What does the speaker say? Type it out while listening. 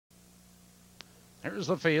Here's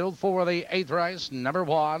the field for the 8th race. Number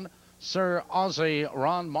 1, Sir Ozzy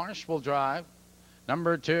Ron Marsh will drive.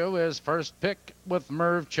 Number 2 is First Pick with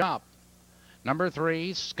Merv Chop. Number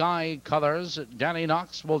 3, Sky Colors, Danny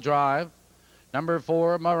Knox will drive. Number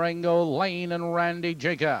 4, Marengo Lane and Randy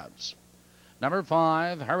Jacobs. Number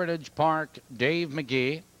 5, Heritage Park, Dave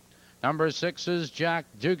McGee. Number 6 is Jack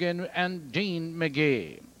Dugan and Dean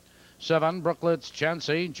McGee. 7, Brooklets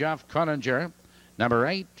Chancey, Jeff Kroninger. Number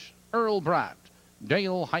 8, Earl Bratt,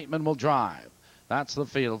 Dale Heitman will drive. That's the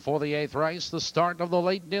field for the 8th race, the start of the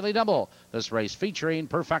late daily double. This race featuring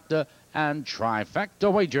Perfecta and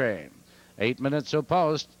Trifecta wagering. 8 minutes of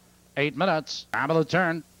post, 8 minutes, time of the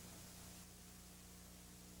turn.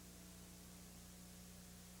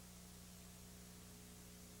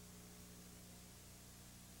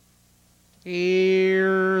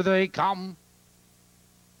 Here they come.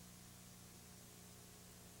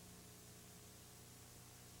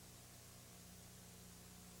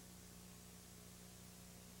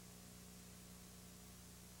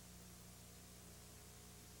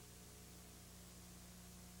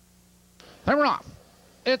 They're off.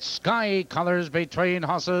 It's Sky Colors between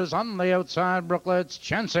horses on the outside. Brooklets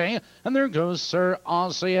Chancey, and there goes Sir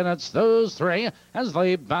Ozzy, and it's those three as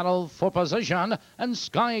they battle for position. And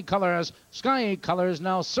Sky Colors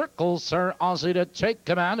now circles Sir Ozzy to take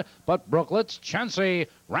command, but Brooklets Chancey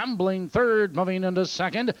rambling third, moving into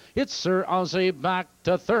second. It's Sir Ozzy back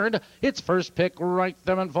to third. It's First Pick right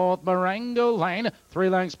there and fourth. Marengo Lane 3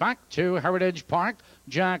 lengths back to Heritage Park.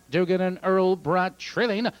 Jack Dugan and Earl Bratt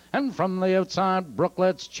trailing, and from the outside,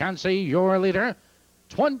 Brooklets Chancey, your leader,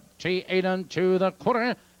 28 and 2 the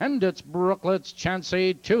quarter, and it's Brooklets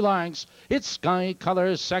Chancey 2 lengths. It's Sky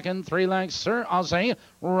Colors second, 3 lengths. Sir Ozzy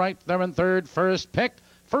right there in third. First Pick.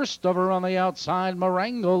 First over on the outside,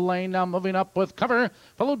 Marengo Lane now moving up with cover,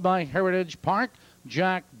 followed by Heritage Park,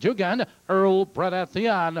 Jack Dugan, Earl Bratt at the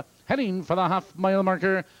end. Heading for the half-mile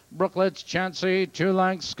marker, Brooklets Chancey, 2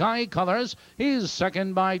 lengths. Sky Colors, he's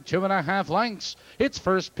second by 2.5 lengths. It's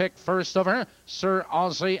First Pick, first over, Sir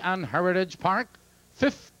Ozzy and Heritage Park.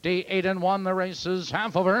 58 and 1, the race is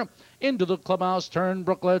half over. Into the clubhouse turn,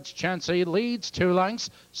 Brooklets Chancey leads 2 lengths.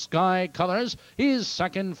 Sky Colors, he's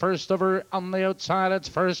second, first over on the outside. It's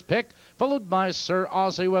First Pick, followed by Sir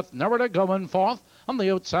Ozzy with nowhere to go in fourth. On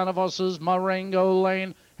the outside of us is Marengo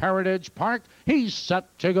Lane. Heritage Park, he's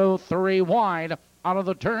set to go 3 wide. Out of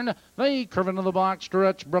the turn, they curve into the box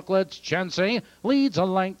stretch. Brooklets Chancey leads a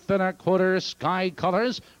length and a quarter. Sky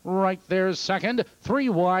Colors right there second. 3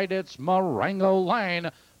 wide, it's Marengo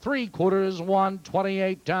Lane. 3/4,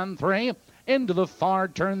 1:28 and 3. Into the far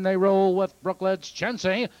turn they roll with Brooklets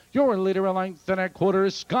Chancey. Your leader a length and a quarter.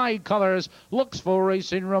 Sky Colors looks for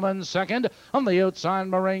racing room in second. On the outside,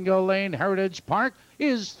 Marengo Lane. Heritage Park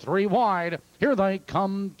is 3 wide. Here they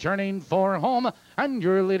come turning for home. And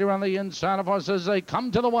your leader on the inside of us as they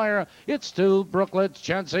come to the wire. It's still Brooklets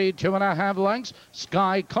Chancey, 2.5 lengths.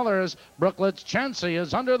 Sky Colors. Brooklets Chancey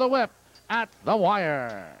is under the whip at the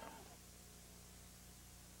wire.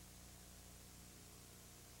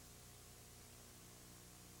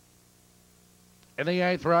 In the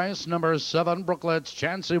 8th race, number 7, Brooklets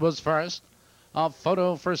Chancey was first. A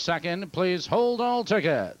photo for second. Please hold all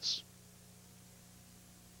tickets.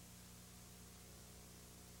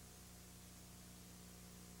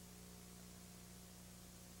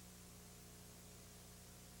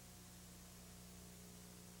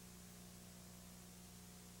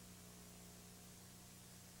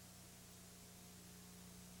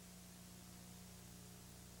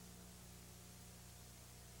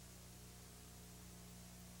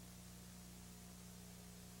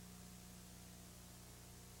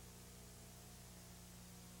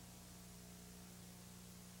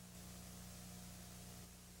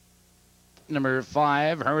 Number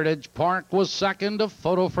 5, Heritage Park was second. A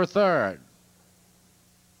photo for third.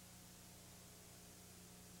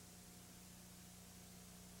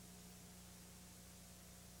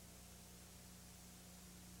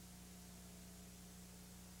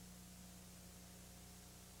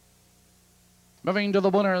 Moving to the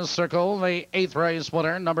winner's circle, the 8th race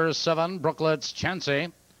winner, number 7, Brooklets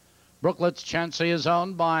Chancey. Brooklets Chancey is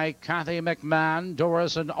owned by Kathy McMahon,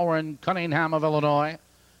 Doris and Orrin Cunningham of Illinois.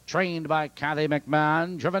 Trained by Kathy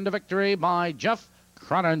McMahon, driven to victory by Jeff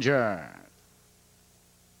Kroninger.